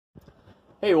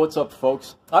Hey, what's up,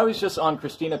 folks? I was just on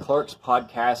Christina Clark's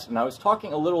podcast, and I was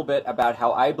talking a little bit about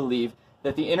how I believe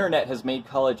that the internet has made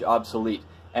college obsolete.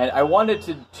 And I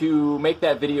wanted to make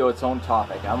that video its own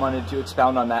topic. I wanted to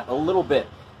expound on that a little bit.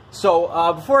 So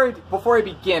before I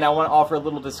begin, I want to offer a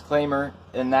little disclaimer,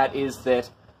 and that is that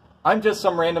I'm just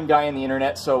some random guy on the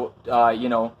internet. So you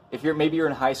know, if maybe you're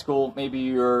in high school, maybe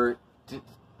you're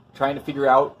trying to figure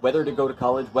out whether to go to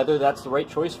college, whether that's the right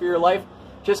choice for your life,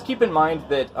 just keep in mind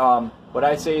that what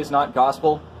I say is not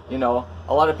gospel. You know,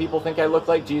 a lot of people think I look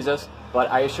like Jesus, but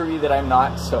I assure you that I'm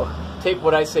not. So take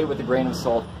what I say with a grain of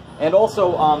salt. And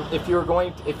also, if your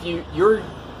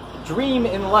dream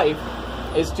in life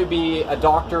is to be a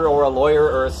doctor or a lawyer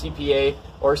or a CPA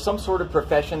or some sort of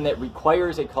profession that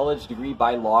requires a college degree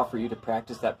by law for you to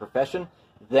practice that profession,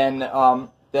 then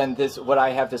what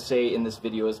I have to say in this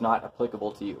video is not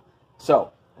applicable to you.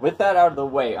 So, with that out of the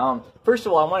way, first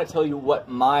of all, I want to tell you what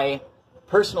my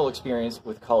personal experience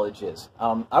with college is.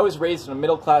 I was raised in a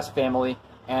middle-class family,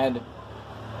 and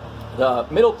the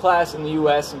middle class in the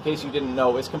U.S., in case you didn't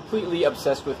know, is completely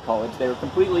obsessed with college. They were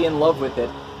completely in love with it.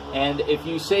 And if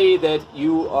you say that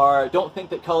you don't think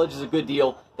that college is a good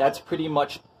deal, that's pretty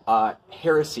much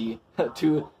heresy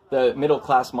to the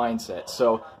middle-class mindset.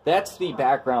 So that's the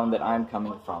background that I'm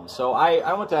coming from. So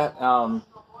I went to,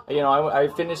 I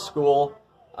finished school,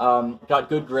 got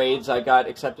good grades, I got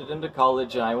accepted into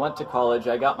college, and I went to college.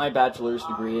 I got my bachelor's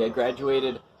degree. I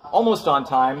graduated almost on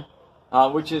time,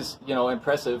 which is, you know,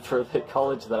 impressive for the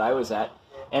college that I was at.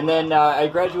 And then I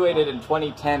graduated in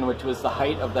 2010, which was the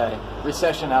height of the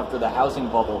recession after the housing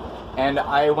bubble. And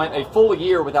I went a full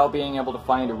year without being able to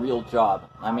find a real job.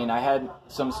 I mean, I had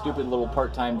some stupid little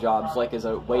part-time jobs, like as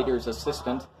a waiter's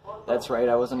assistant. That's right,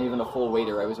 I wasn't even a full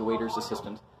waiter, I was a waiter's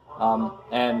assistant.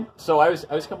 And so I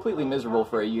was completely miserable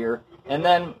for a year. And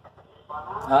then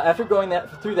after going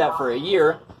through that for a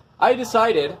year, I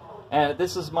decided, and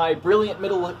this is my brilliant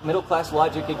middle-class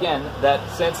logic again, that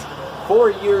since 4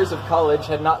 years of college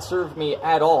had not served me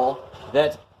at all,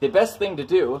 that the best thing to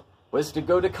do was to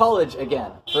go to college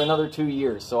again for another 2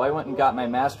 years. So I went and got my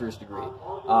master's degree.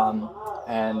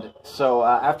 And so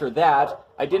after that,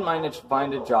 I did manage to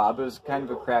find a job. It was kind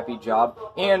of a crappy job.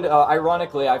 And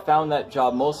ironically, I found that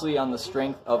job mostly on the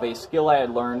strength of a skill I had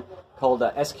learned called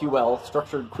SQL,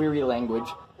 Structured Query Language,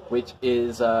 which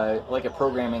is like a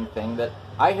programming thing that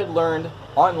I had learned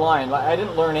online. I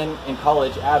didn't learn in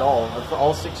college at all. For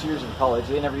all 6 years of college,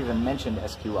 they never even mentioned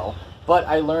SQL. But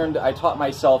I taught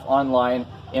myself online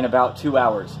in about 2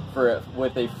 hours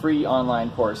with a free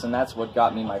online course, and that's what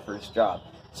got me my first job.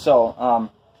 So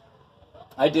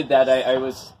I did that. I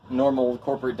was normal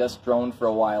corporate desk drone for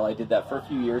a while. I did that for a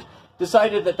few years.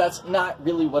 Decided that that's not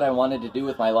really what I wanted to do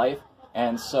with my life.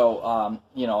 And so,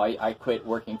 you know, I quit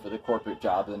working for the corporate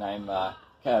job, and I'm kind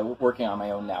of working on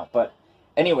my own now. But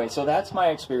anyway, so that's my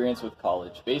experience with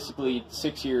college. Basically,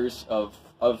 6 years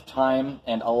of time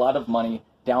and a lot of money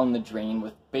down the drain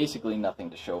with basically nothing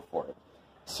to show for it.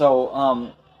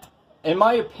 So, in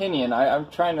my opinion, I'm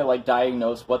trying to like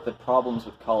diagnose what the problems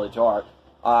with college are.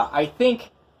 I think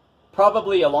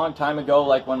probably a long time ago,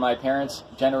 like when my parents'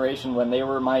 generation, when they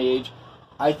were my age,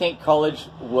 I think college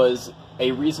was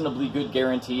a reasonably good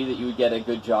guarantee that you would get a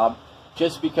good job,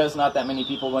 just because not that many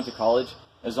people went to college.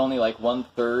 There's only like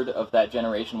 1/3 of that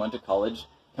generation went to college,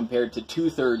 compared to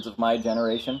 2/3 of my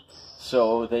generation.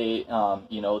 So they,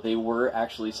 you know, they were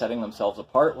actually setting themselves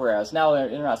apart, whereas now they're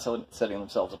not setting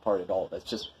themselves apart at all. That's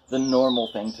just the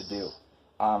normal thing to do.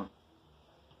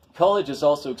 College is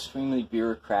also extremely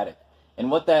bureaucratic, and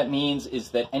what that means is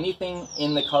that anything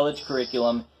in the college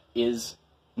curriculum is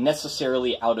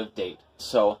necessarily out of date.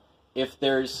 So if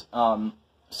there's a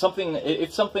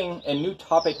new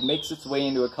topic makes its way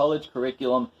into a college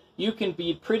curriculum, you can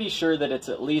be pretty sure that it's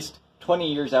at least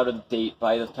 20 years out of date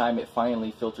by the time it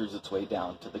finally filters its way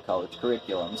down to the college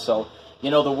curriculum. So, you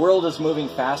know, the world is moving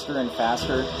faster and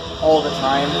faster all the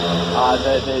time.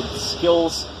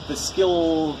 The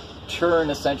skill churn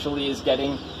essentially is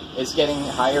getting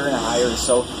higher and higher.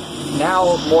 So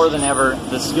now more than ever,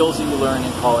 the skills that you learn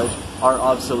in college are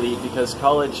obsolete because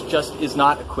college just is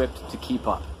not equipped to keep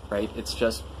up, right? It's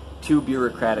just too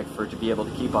bureaucratic for it to be able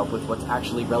to keep up with what's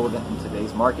actually relevant in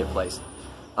today's marketplace.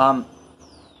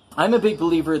 I'm a big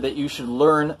believer that you should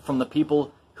learn from the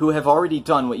people who have already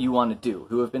done what you want to do,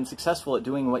 who have been successful at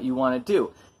doing what you want to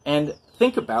do. And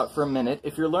think about for a minute,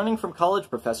 if you're learning from college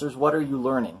professors, what are you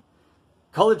learning?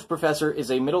 College professor is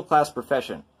a middle-class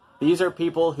profession. These are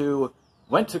people who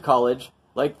went to college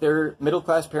like their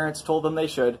middle-class parents told them they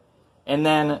should, and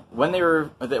then when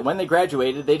they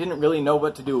graduated, they didn't really know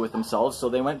what to do with themselves, so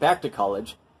they went back to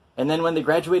college. And then when they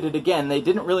graduated again, they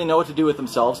didn't really know what to do with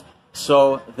themselves,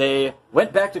 So they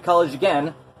went back to college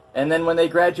again, and then when they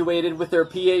graduated with their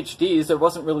PhDs, there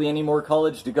wasn't really any more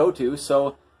college to go to,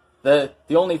 so the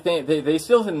only thing, they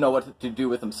still didn't know what to do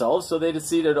with themselves, so they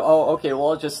decided, oh, okay, well,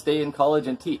 I'll just stay in college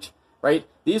and teach, right?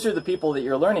 These are the people that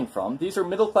you're learning from. These are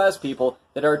middle-class people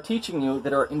that are teaching you,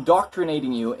 that are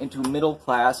indoctrinating you into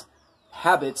middle-class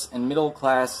habits and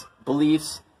middle-class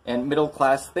beliefs and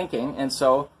middle-class thinking, and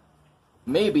so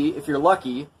maybe, if you're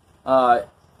lucky,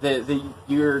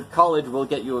 your college will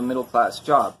get you a middle-class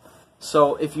job.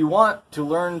 So if you want to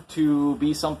learn to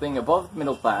be something above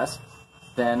middle class,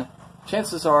 then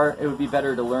chances are it would be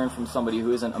better to learn from somebody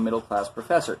who isn't a middle-class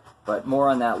professor. But more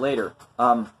on that later.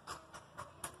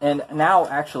 And now,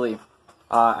 actually,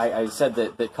 I said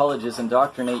that colleges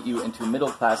indoctrinate you into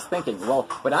middle-class thinking. Well,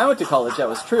 when I went to college, that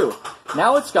was true.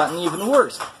 Now it's gotten even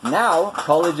worse. Now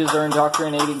colleges are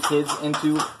indoctrinating kids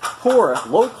into poor,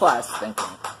 low-class thinking,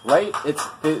 right?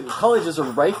 The colleges are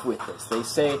rife with this. They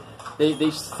say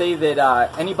that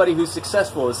anybody who's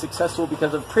successful is successful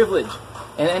because of privilege,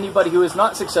 and anybody who is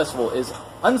not successful is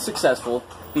unsuccessful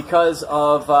because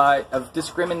of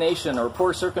discrimination or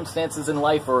poor circumstances in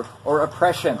life or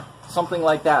oppression, something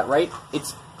like that, right?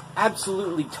 It's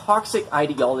absolutely toxic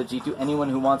ideology to anyone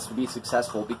who wants to be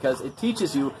successful, because it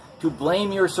teaches you to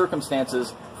blame your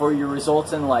circumstances for your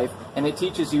results in life, and it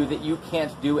teaches you that you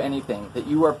can't do anything, that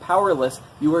you are powerless,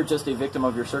 you are just a victim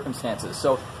of your circumstances.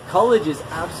 So college is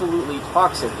absolutely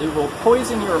toxic. It will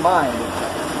poison your mind,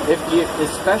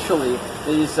 especially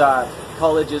these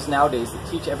colleges nowadays that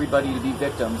teach everybody to be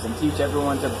victims and teach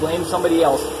everyone to blame somebody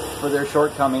else for their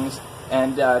shortcomings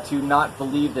and to not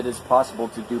believe that it's possible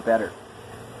to do better.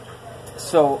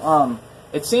 So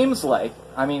it seems like,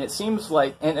 and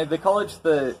the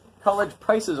college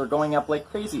prices are going up like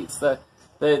crazy. It's the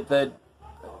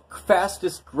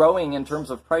fastest growing in terms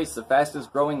of price, the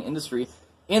fastest growing industry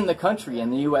in the country, in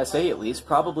the USA at least,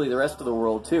 probably the rest of the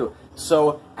world too.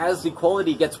 So as the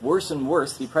quality gets worse and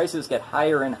worse, the prices get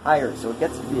higher and higher, so it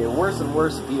gets to be a worse and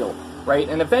worse deal, right?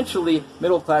 And eventually,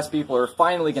 middle-class people are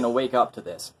finally going to wake up to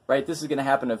this, right? This is going to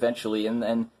happen eventually,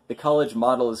 and the college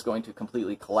model is going to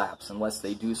completely collapse unless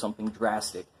they do something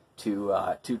drastic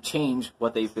to change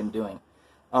what they've been doing.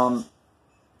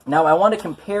 Now, I want to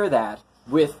compare that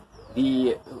with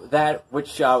that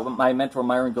which my mentor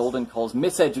Myron Golden calls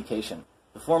miseducation,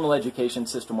 the formal education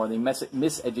system or the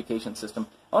miseducation system.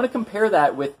 I want to compare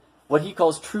that with what he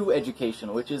calls true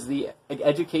education, which is the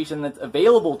education that's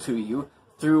available to you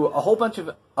through a whole bunch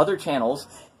of other channels,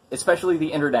 especially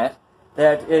the internet,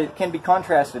 that it can be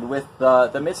contrasted with the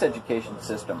miseducation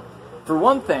system. For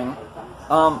one thing,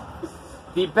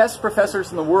 the best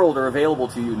professors in the world are available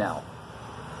to you now.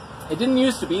 It didn't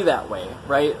used to be that way,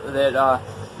 right? That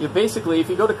you basically, if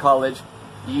you go to college,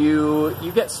 you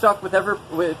get stuck with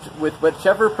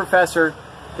whichever professor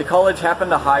the college happened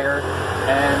to hire,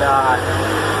 and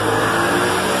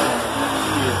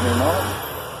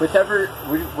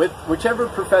whichever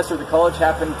professor the college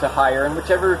happened to hire, and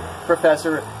whichever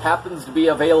professor happens to be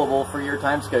available for your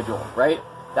time schedule, right?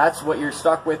 That's what you're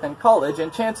stuck with in college,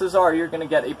 and chances are you're going to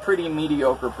get a pretty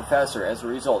mediocre professor as a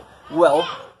result. Well,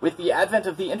 with the advent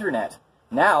of the internet,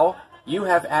 now you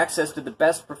have access to the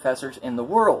best professors in the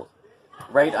world,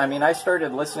 right? I mean, I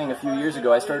started listening a few years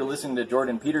ago, I started listening to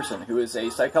Jordan Peterson, who is a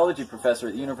psychology professor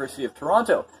at the University of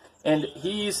Toronto, and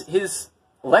his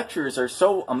lectures are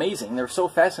so amazing, they're so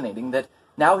fascinating, that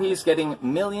now he's getting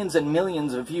millions and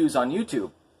millions of views on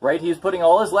YouTube, right? He's putting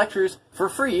all his lectures for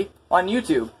free on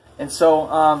YouTube, and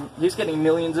so he's getting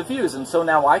millions of views, and so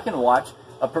now I can watch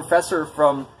a professor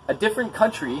from a different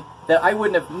country that I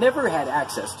wouldn't have never had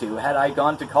access to had I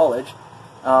gone to college.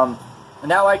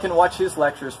 Now I can watch his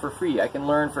lectures for free. I can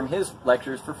learn from his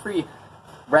lectures for free,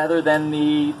 rather than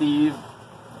the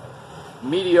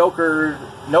mediocre,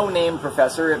 no-name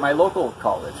professor at my local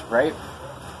college, right?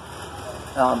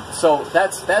 So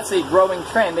that's a growing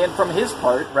trend, and from his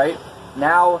part, right,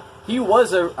 now he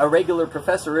was a regular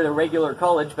professor at a regular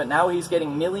college, but now he's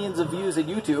getting millions of views at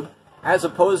YouTube, as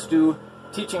opposed to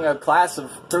teaching a class of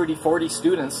 30, 40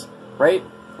 students, right?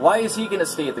 Why is he going to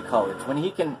stay at the college when he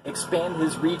can expand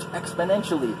his reach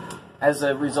exponentially as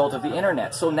a result of the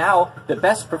internet? So now the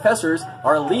best professors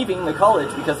are leaving the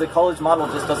college because the college model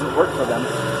just doesn't work for them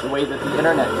the way that the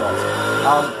internet does.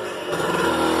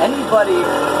 Anybody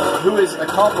who is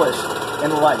accomplished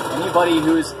in life, anybody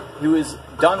who has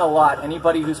done a lot,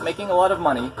 anybody who's making a lot of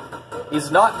money, is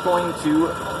not going to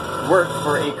work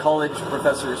for a college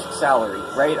professor's salary,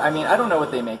 right? I mean, I don't know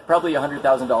what they make, probably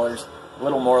 $100,000, a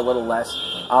little more, a little less,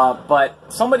 but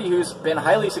somebody who's been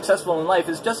highly successful in life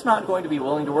is just not going to be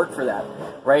willing to work for that,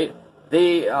 right?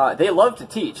 They love to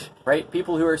teach, right?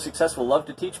 People who are successful love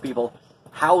to teach people,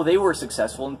 how they were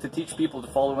successful and to teach people to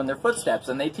follow in their footsteps.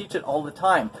 And they teach it all the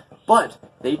time. But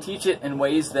they teach it in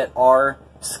ways that are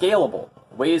scalable,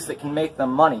 ways that can make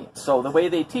them money. So the way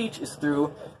they teach is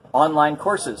through online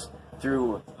courses,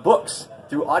 through books,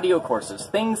 through audio courses,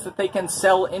 things that they can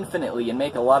sell infinitely and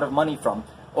make a lot of money from,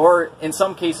 or in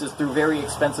some cases through very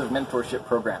expensive mentorship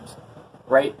programs,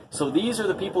 right? So these are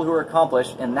the people who are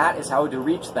accomplished, and that is how to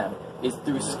reach them, is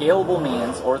through scalable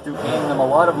means or through paying them a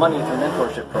lot of money through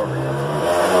mentorship programs.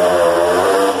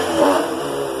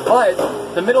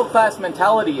 But the middle class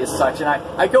mentality is such, and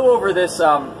I go over this,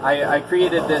 I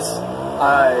created this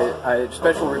a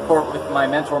special report with my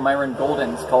mentor Myron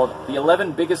Golden. It's called The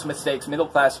 11 Biggest Mistakes Middle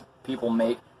Class People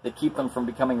Make That Keep Them From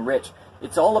Becoming Rich.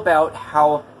 It's all about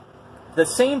how the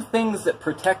same things that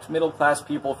protect middle class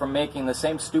people from making the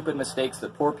same stupid mistakes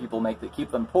that poor people make that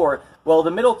keep them poor, well, the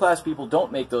middle class people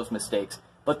don't make those mistakes,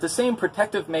 but the same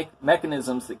protective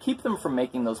mechanisms that keep them from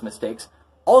making those mistakes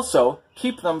also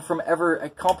keep them from ever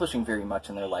accomplishing very much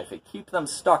in their life. It keeps them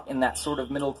stuck in that sort of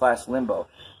middle class limbo.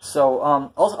 So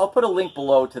I'll put a link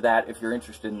below to that if you're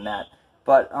interested in that.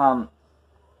 But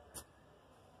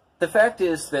the fact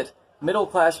is that middle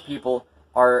class people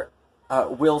are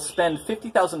will spend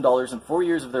 $50,000 in 4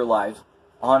 years of their lives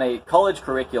on a college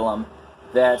curriculum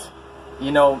that,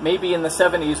 you know, maybe in the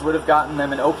 70s would have gotten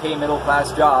them an okay middle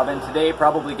class job, and today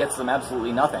probably gets them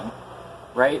absolutely nothing,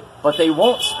 right? But they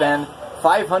won't spend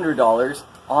 $500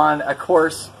 on a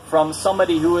course from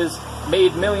somebody who has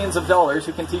made millions of dollars,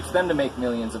 who can teach them to make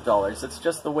millions of dollars. It's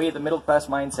just the way the middle class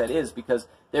mindset is, because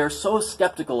they're so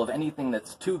skeptical of anything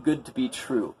that's too good to be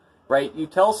true, right? You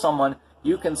tell someone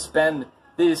you can spend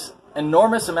this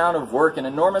enormous amount of work, an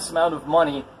enormous amount of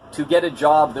money to get a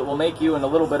job that will make you a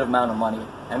little bit of amount of money,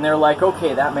 and they're like,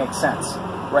 okay, that makes sense,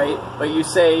 right? But you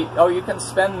say, oh, you can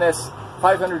spend this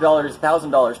 $500, $1,000,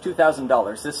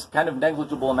 $2,000, this kind of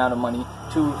negligible amount of money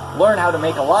to learn how to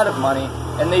make a lot of money,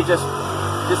 and they just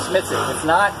dismiss it. It's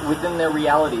not within their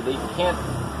reality. They can't,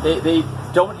 they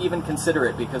don't even consider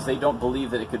it because they don't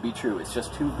believe that it could be true. It's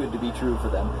just too good to be true for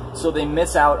them. So they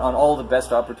miss out on all the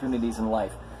best opportunities in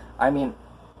life. I mean,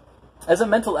 as a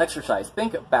mental exercise,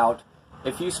 think about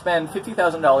if you spend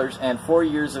 $50,000 and 4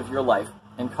 years of your life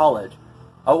in college.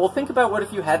 Well, think about what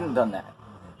if you hadn't done that?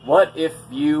 What if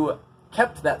you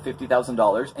kept that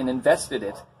 $50,000 and invested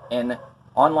it in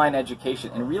online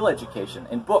education, in real education,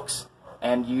 in books,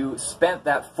 and you spent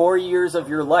that 4 years of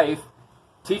your life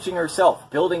teaching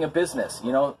yourself, building a business,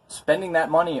 you know, spending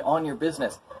that money on your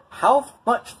business? How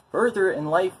much further in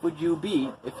life would you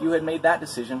be if you had made that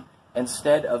decision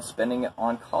instead of spending it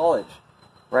on college,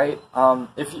 right?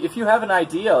 If you have an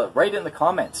idea, write it in the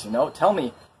comments, you know, tell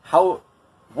me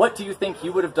what do you think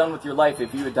you would have done with your life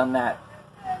if you had done that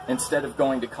instead of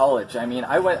going to college? I mean,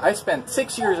 I spent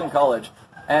 6 years in college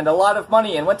and a lot of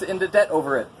money and went into debt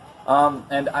over it.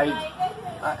 And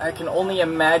I can only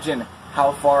imagine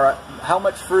how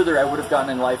much further I would have gotten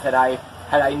in life had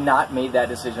I not made that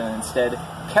decision and instead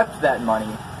kept that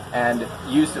money and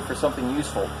used it for something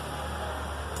useful.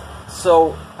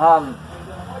 So,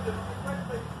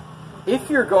 if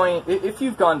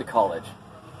you've gone to college,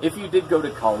 if you did go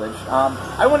to college,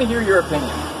 I want to hear your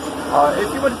opinion.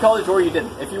 If you went to college or you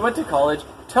didn't, if you went to college,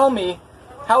 tell me,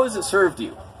 how has it served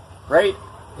you, right?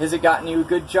 Has it gotten you a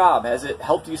good job? Has it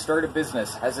helped you start a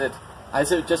business? Has it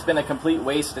just been a complete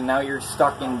waste and now you're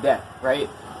stuck in debt, right?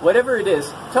 Whatever it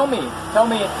is, tell me how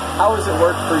has it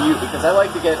worked for you, because I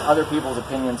like to get other people's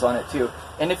opinions on it too.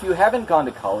 And if you haven't gone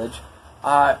to college,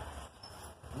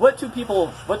 what do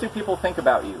people think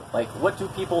about you? Like, what do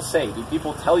people say? Do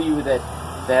people tell you that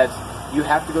you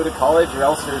have to go to college or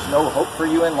else there's no hope for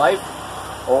you in life?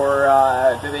 Or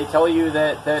do they tell you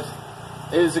that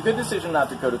it is a good decision not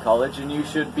to go to college and you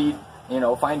should be, you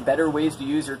know, find better ways to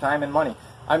use your time and money?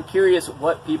 I'm curious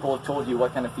what people have told you,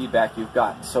 what kind of feedback you've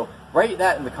gotten. So write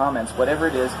that in the comments, whatever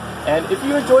it is. And if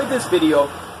you enjoyed this video,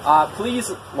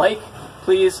 please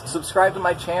please subscribe to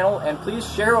my channel, and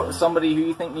please share it with somebody who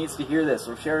you think needs to hear this,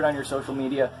 or share it on your social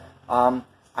media.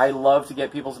 I love to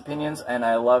get people's opinions, and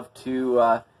I love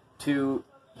to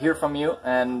hear from you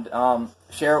and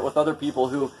share it with other people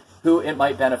who it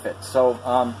might benefit. So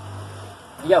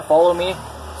yeah, follow me,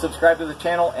 subscribe to the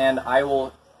channel, and I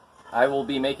will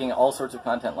be making all sorts of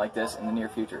content like this in the near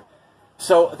future.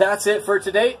 So that's it for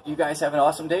today. You guys have an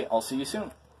awesome day. I'll see you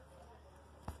soon.